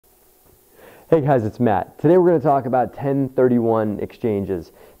Hey guys, it's Matt. Today we're going to talk about 1031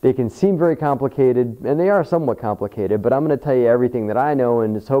 exchanges. They can seem very complicated, and they are somewhat complicated, but I'm going to tell you everything that I know,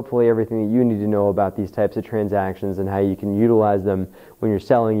 and it's hopefully everything that you need to know about these types of transactions and how you can utilize them when you're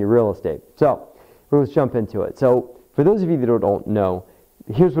selling your real estate. So let's jump into it. So for those of you that don't know,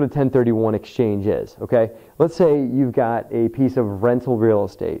 here's what a 1031 exchange is, okay? Let's say you've got a piece of rental real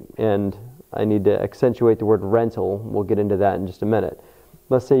estate, and I need to accentuate the word rental. We'll get into that in just a minute.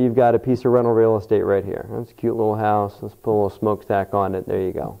 Let's say you've got a piece of rental real estate right here. That's a cute little house. Let's put a little smokestack on it. There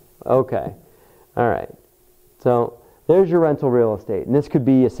you go. Okay. All right. So there's your rental real estate. And this could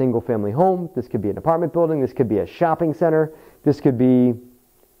be a single family home. This could be an apartment building. This could be a shopping center. This could be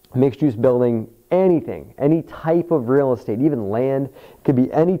a mixed use building. Anything. Any type of real estate. Even land. It could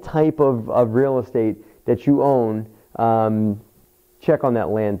be any type of real estate that you own. Check on that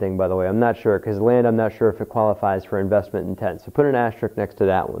land thing, by the way. I'm not sure, because land, I'm not sure if it qualifies for investment intent. So put an asterisk next to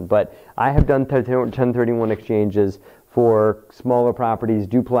that one. But I have done 1031 exchanges for smaller properties,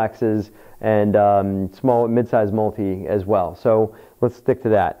 duplexes, and small, mid-sized multi as well. So let's stick to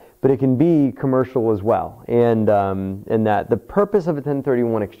that. But it can be commercial as well. And that the purpose of a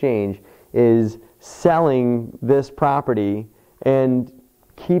 1031 exchange is selling this property and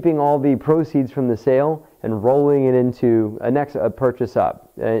keeping all the proceeds from the sale and rolling it into a purchase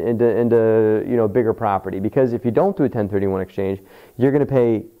up, into bigger property. Because if you don't do a 1031 exchange, you're going to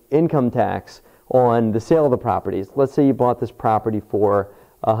pay income tax on the sale of the properties. Let's say you bought this property for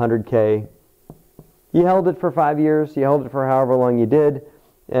 $100K. You held it for 5 years. You held it for however long you did,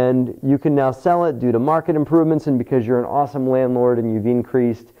 and you can now sell it due to market improvements and because you're an awesome landlord and you've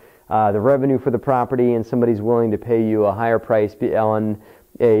increased the revenue for the property, and somebody's willing to pay you a higher price on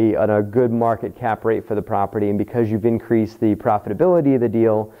a good market cap rate for the property, and because you've increased the profitability of the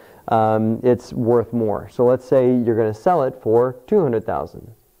deal, it's worth more. So let's say you're going to sell it for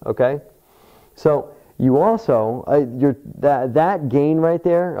 $200,000. Okay, so you also that gain right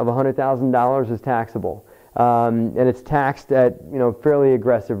there of $100,000 is taxable, and it's taxed at fairly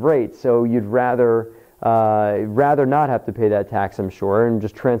aggressive rates. So you'd rather not have to pay that tax, I'm sure, and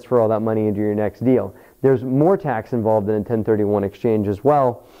just transfer all that money into your next deal. There's more tax involved in a 1031 exchange as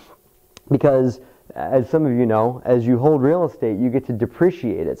well, because as some of you know, as you hold real estate, you get to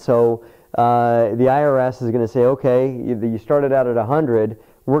depreciate it. So the IRS is going to say, okay, you started out at 100,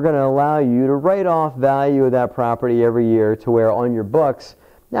 we're going to allow you to write off value of that property every year to where on your books,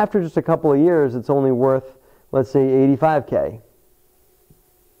 after just a couple of years, it's only worth, let's say, $85K.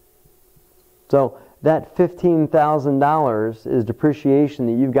 So that $15,000 is depreciation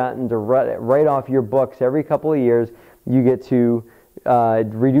that you've gotten to write off your books every couple of years. You get to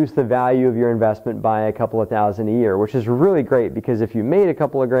reduce the value of your investment by a couple of thousand a year, which is really great, because if you made a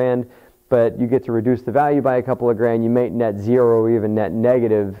couple of grand, but you get to reduce the value by a couple of grand, you may net zero or even net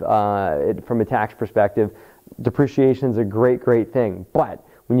negative from a tax perspective. Depreciation is a great thing. But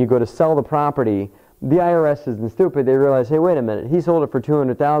when you go to sell the property, the IRS isn't stupid. They realize, hey, wait a minute, he sold it for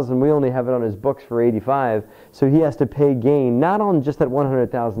 $200,000. We only have it on his books for $85,000. So he has to pay gain, not on just that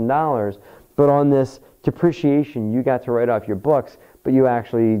 $100,000, but on this depreciation you got to write off your books, but you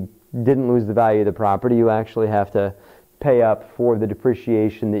actually didn't lose the value of the property. You actually have to pay up for the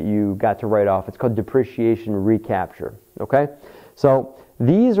depreciation that you got to write off. It's called depreciation recapture, okay? So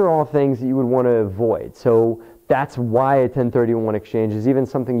these are all things that you would want to avoid. So that's why a 1031 exchange is even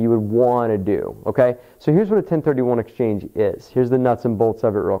something you would want to do, okay? So here's what a 1031 exchange is. Here's the nuts and bolts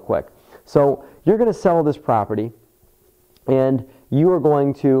of it real quick. So you're going to sell this property, and you are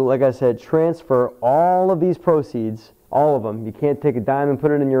going to, like I said, transfer all of these proceeds, all of them. You can't take a dime and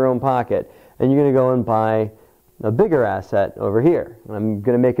put it in your own pocket, and you're going to go and buy a bigger asset over here. I'm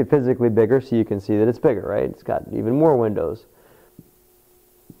going to make it physically bigger so you can see that it's bigger, right? It's got even more windows.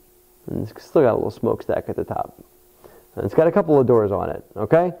 And it's still got a little smokestack at the top. And it's got a couple of doors on it,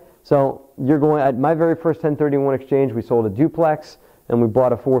 okay? So you're going, at my very first 1031 exchange, we sold a duplex and we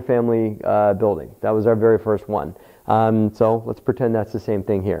bought a 4-family building. That was our very first one. So let's pretend that's the same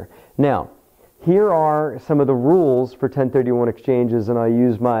thing here. Now, here are some of the rules for 1031 exchanges, and I'll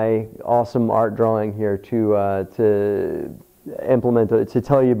use my awesome art drawing here to implement, to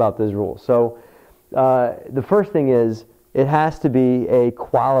tell you about those rules. So the first thing is, it has to be a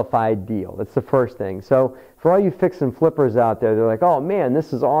qualified deal. That's the first thing. So for all you fix and flippers out there, they're like, oh man,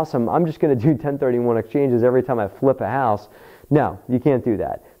 this is awesome. I'm just going to do 1031 exchanges every time I flip a house. No, you can't do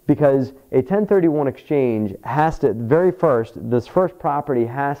that, because a 1031 exchange has to, this first property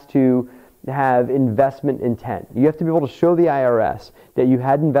has to have investment intent. You have to be able to show the IRS that you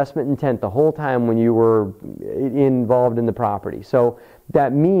had investment intent the whole time when you were involved in the property. So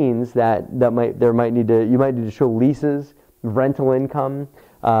that means that you might need to show leases, rental income,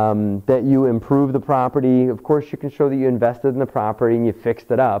 that you improve the property. Of course, you can show that you invested in the property and you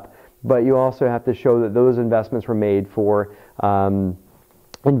fixed it up, but you also have to show that those investments were made for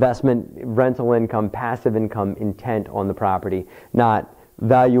investment, rental income, passive income intent on the property, not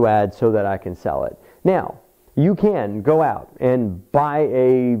value add so that I can sell it. Now, you can go out and buy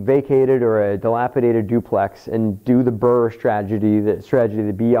a vacated or a dilapidated duplex and do the BRRRR strategy,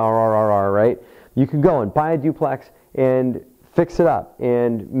 the BRRRR, right? You can go and buy a duplex and fix it up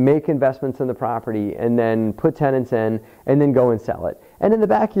and make investments in the property and then put tenants in and then go and sell it. And in the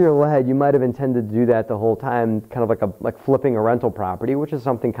back of your head, you might have intended to do that the whole time, kind of like flipping a rental property, which is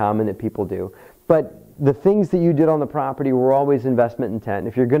something common that people do. But the things that you did on the property were always investment intent.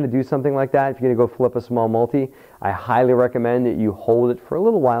 If you're going to do something like that, if you're going to go flip a small multi, I highly recommend that you hold it for a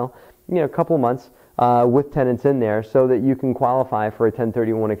little while, a couple months with tenants in there so that you can qualify for a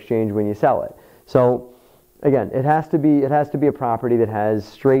 1031 exchange when you sell it. So again, it has to be a property that has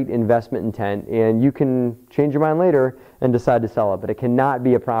straight investment intent, and you can change your mind later and decide to sell it, but it cannot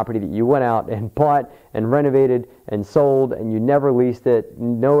be a property that you went out and bought and renovated and sold and you never leased it,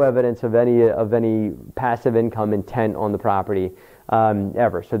 no evidence of any passive income intent on the property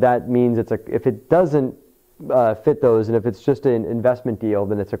ever. So that means if it doesn't fit those, and if it's just an investment deal,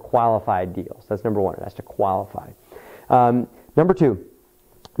 then it's a qualified deal. So that's number one, it has to qualify. Number two,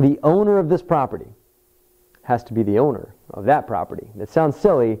 the owner of this property has to be the owner of that property. That sounds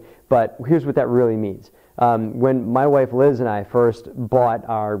silly, but here's what that really means. When my wife Liz and I first bought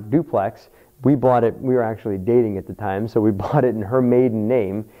our duplex, we bought it, we were actually dating at the time, so we bought it in her maiden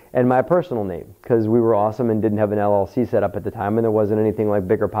name and my personal name because we were awesome and didn't have an LLC set up at the time, and there wasn't anything like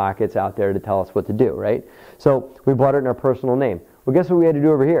Bigger Pockets out there to tell us what to do, right? So we bought it in our personal name. Well, guess what we had to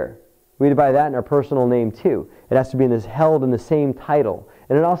do over here? We had to buy that in our personal name too. It has to be held in the same title.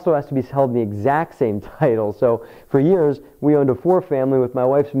 And it also has to be held in the exact same title. So for years, we owned a four-family with my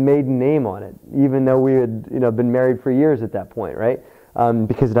wife's maiden name on it, even though we had been married for years at that point, right?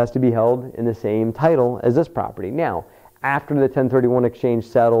 Because it has to be held in the same title as this property. Now, after the 1031 exchange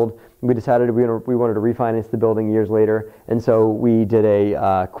settled, we decided we wanted to refinance the building years later, and so we did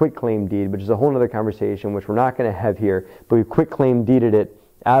a quitclaim deed, which is a whole other conversation, which we're not going to have here, but we quitclaim deeded it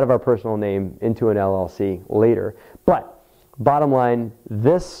out of our personal name into an LLC later. But bottom line,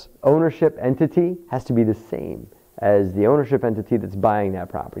 this ownership entity has to be the same as the ownership entity that's buying that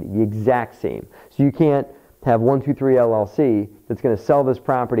property, the exact same. So you can't have 123 LLC that's going to sell this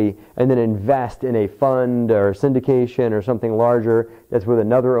property and then invest in a fund or syndication or something larger that's with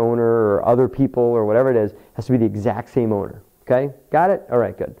another owner or other people or whatever it is. It has to be the exact same owner. Okay? Got it? All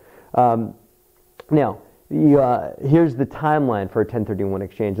right, good. Now, here's the timeline for a 1031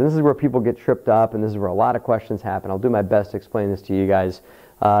 exchange. And this is where people get tripped up, and this is where a lot of questions happen. I'll do my best to explain this to you guys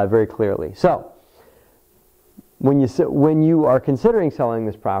very clearly. So, when you are considering selling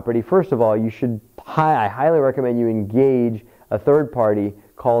this property, first of all, I highly recommend you engage a third party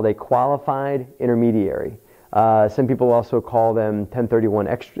called a qualified intermediary. Some people also call them 1031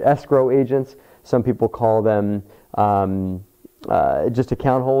 escrow agents. Some people call them just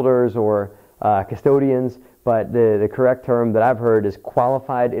account holders or custodians, but the correct term that I've heard is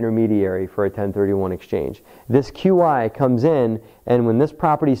qualified intermediary for a 1031 exchange. This QI comes in, and when this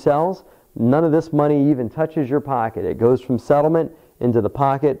property sells, none of this money even touches your pocket. It goes from settlement into the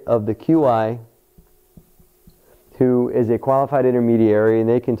pocket of the QI, who is a qualified intermediary, and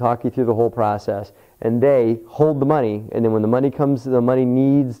they can talk you through the whole process. And they hold the money, and then when the money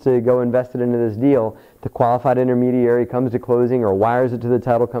needs to go invested into this deal, the qualified intermediary comes to closing or wires it to the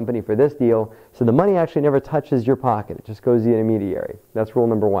title company for this deal. So the money actually never touches your pocket. It just goes to the intermediary. That's rule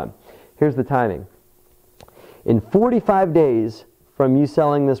number one. Here's the timing. In 45 days from you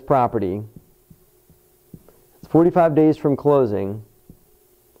selling this property, it's 45 days from closing,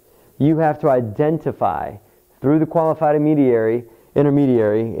 you have to identify through the qualified intermediary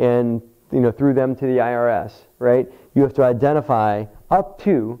and through them to the IRS, right? You have to identify up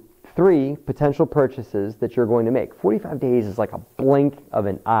to 3 potential purchases that you're going to make. 45 days is like a blink of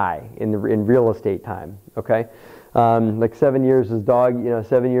an eye in real estate time, okay? Like 7 years is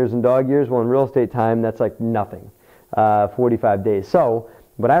 7 years in dog years. Well, in real estate time, that's like nothing. 45 days. So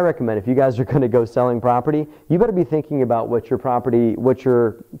what I recommend, if you guys are going to go selling property, you better be thinking about what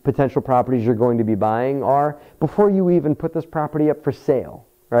your potential properties you're going to be buying are before you even put this property up for sale,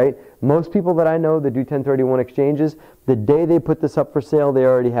 right? Most people that I know that do 1031 exchanges, the day they put this up for sale, they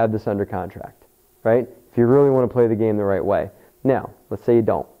already have this under contract, right? If you really want to play the game the right way. Now, let's say you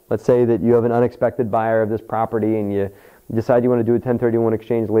don't. Let's say that you have an unexpected buyer of this property and you decide you want to do a 1031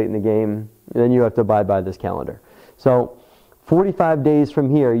 exchange late in the game, and then you have to abide by this calendar. So 45 days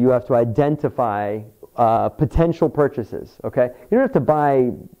from here, you have to identify potential purchases. Okay, you don't have to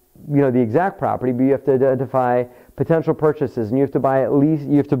buy the exact property, but you have to identify potential purchases, and you have to buy at least,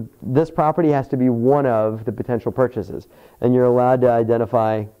 this property has to be one of the potential purchases, and you're allowed to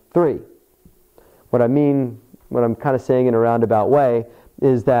identify 3. What I'm kind of saying in a roundabout way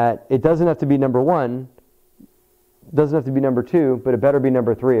is that it doesn't have to be number 1, doesn't have to be number 2, but it better be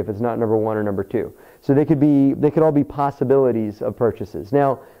number 3 if it's not number 1 or number 2. So they could all be possibilities of purchases.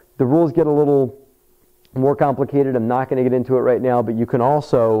 Now, the rules get a little more complicated. I'm not going to get into it right now, but you can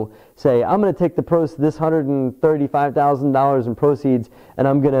also say, I'm going to take this $135,000 in proceeds, and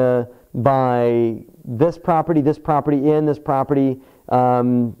I'm going to buy this property, and this property.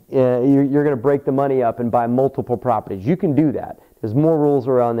 You're going to break the money up and buy multiple properties. You can do that. There's more rules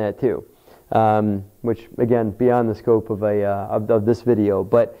around that too, which again, beyond the scope of this video.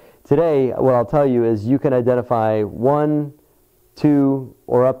 But today, what I'll tell you is you can identify 1, 2,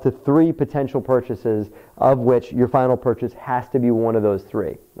 or up to 3 potential purchases, of which your final purchase has to be one of those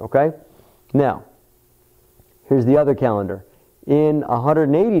 3. Okay? Now, here's the other calendar. In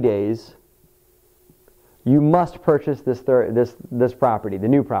 180 days, you must purchase this property, the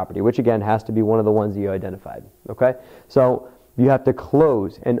new property, which again has to be one of the ones that you identified. Okay? So you have to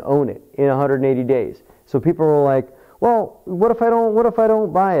close and own it in 180 days. So people are like, well, what if I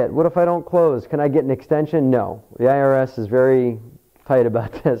don't buy it? What if I don't close? Can I get an extension? No. The IRS is very tight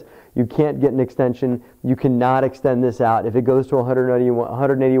about this. You can't get an extension. You cannot extend this out. If it goes to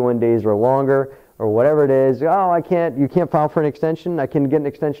 181 days or longer, or whatever it is, you can't file for an extension. I can get an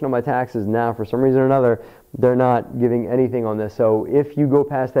extension on my taxes. Now, for some reason or another, they're not giving anything on this. So if you go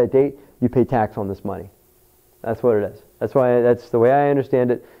past that date, you pay tax on this money. That's what it is. That's the way I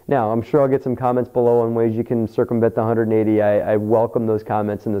understand it. Now, I'm sure I'll get some comments below on ways you can circumvent the 180. I welcome those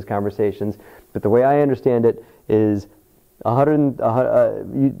comments and those conversations. But the way I understand it is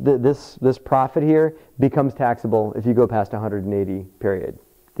this profit here becomes taxable if you go past 180 period.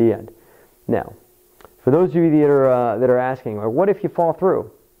 The end. Now, for those of you that are asking, well, what if you fall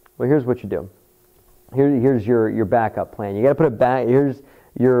through? Well, here's what you do. Here's your backup plan. You got to put it back. Here's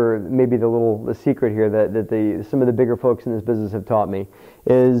maybe the secret here that some of the bigger folks in this business have taught me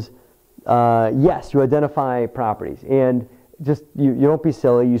is yes, you identify properties, and just you don't be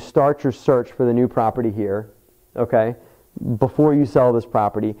silly. You start your search for the new property here, okay, before you sell this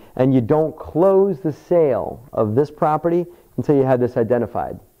property, and you don't close the sale of this property until you have this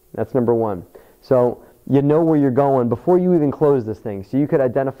identified. That's number 1. So you know where you're going before you even close this thing. So you could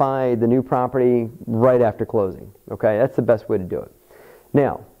identify the new property right after closing. Okay, that's the best way to do it.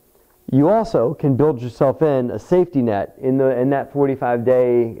 Now, you also can build yourself in a safety net in that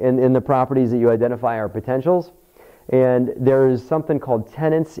 45-day in the properties that you identify are potentials, and there is something called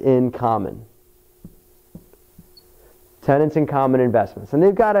tenants in common. Tenants in common investments, and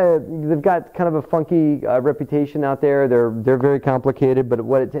they've got kind of a funky reputation out there. They're very complicated, but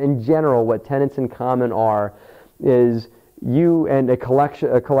in general, what tenants in common are is you and a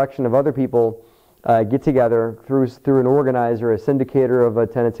collection of other people get together through an organizer, a syndicator of a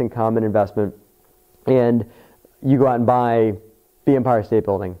tenants in common investment, and you go out and buy the Empire State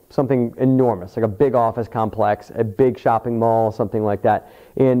Building, something enormous, like a big office complex, a big shopping mall, something like that.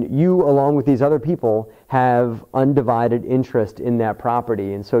 And you, along with these other people, have undivided interest in that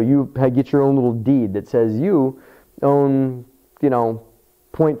property. And so you get your own little deed that says you own,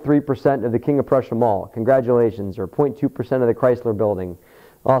 0.3% of the King of Prussia Mall. Congratulations. Or 0.2% of the Chrysler Building.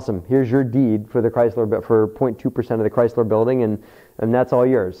 Awesome. Here's your deed for the Chrysler, for 0.2% of the Chrysler Building, and that's all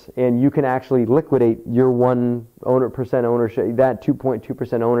yours. And you can actually liquidate your 1% ownership, that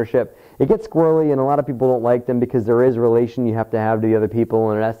 2.2% ownership. It gets squirrely, and a lot of people don't like them because there is a relation you have to have to the other people,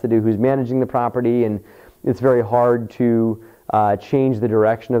 and it has to do who's managing the property, and it's very hard to change the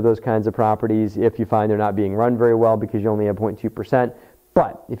direction of those kinds of properties if you find they're not being run very well because you only have 0.2%.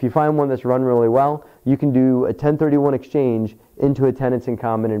 But if you find one that's run really well, you can do a 1031 exchange into a tenants in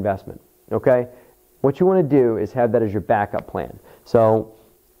common investment. Okay? What you want to do is have that as your backup plan. So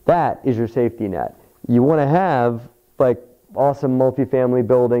that is your safety net. You want to have like awesome multifamily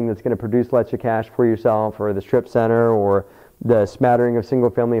building that's going to produce lots of cash for yourself, or the strip center, or the smattering of single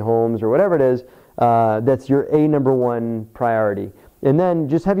family homes, or whatever it is. That's your number 1 priority. And then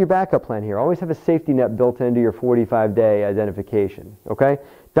just have your backup plan here. Always have a safety net built into your 45-day identification. Okay?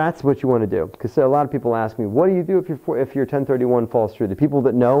 That's what you want to do. Because a lot of people ask me, what do you do if your 1031 falls through? The people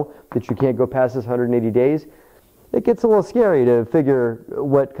that know that you can't go past this 180 days, it gets a little scary to figure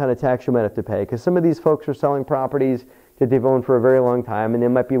what kind of tax you might have to pay. Because some of these folks are selling properties that they've owned for a very long time, and they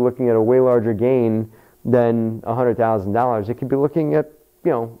might be looking at a way larger gain than $100,000. They could be looking at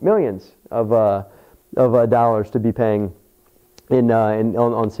millions of dollars to be paying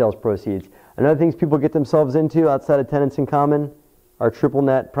on sales proceeds. Another things people get themselves into outside of tenants in common are triple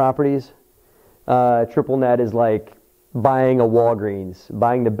net properties. Triple net is like buying a Walgreens,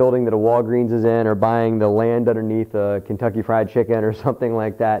 buying the building that a Walgreens is in, or buying the land underneath a Kentucky Fried Chicken or something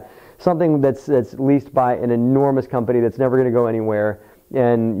like that. Something that's leased by an enormous company that's never going to go anywhere,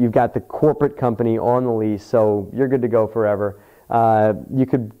 and you've got the corporate company on the lease, so you're good to go forever. You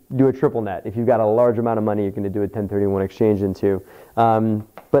could do a triple net. If you've got a large amount of money, you can do a 1031 exchange into.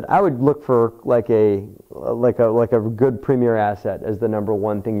 But I would look for like a good premier asset as the number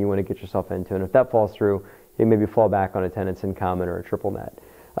one thing you want to get yourself into. And if that falls through, you maybe fall back on a tenants in common or a triple net.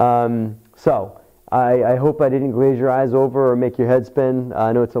 So I hope I didn't glaze your eyes over or make your head spin.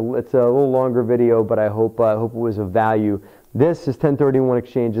 I know it's a little longer video, but I hope it was of value. This is 1031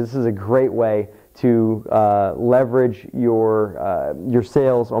 exchanges. This is a great way to leverage your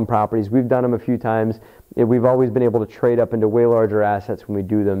sales on properties. We've done them a few times. We've always been able to trade up into way larger assets when we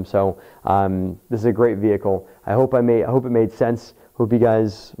do them. So this is a great vehicle. I hope it made sense. Hope you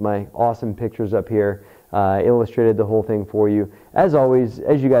guys, my awesome pictures up here, illustrated the whole thing for you. As always,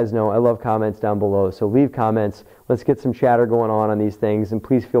 as you guys know, I love comments down below. So leave comments. Let's get some chatter going on these things. And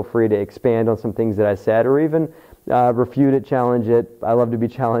please feel free to expand on some things that I said, or even refute it, challenge it. I love to be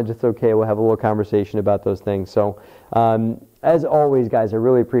challenged. It's okay. We'll have a little conversation about those things. So as always, guys, I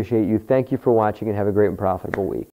really appreciate you. Thank you for watching, and have a great and profitable week.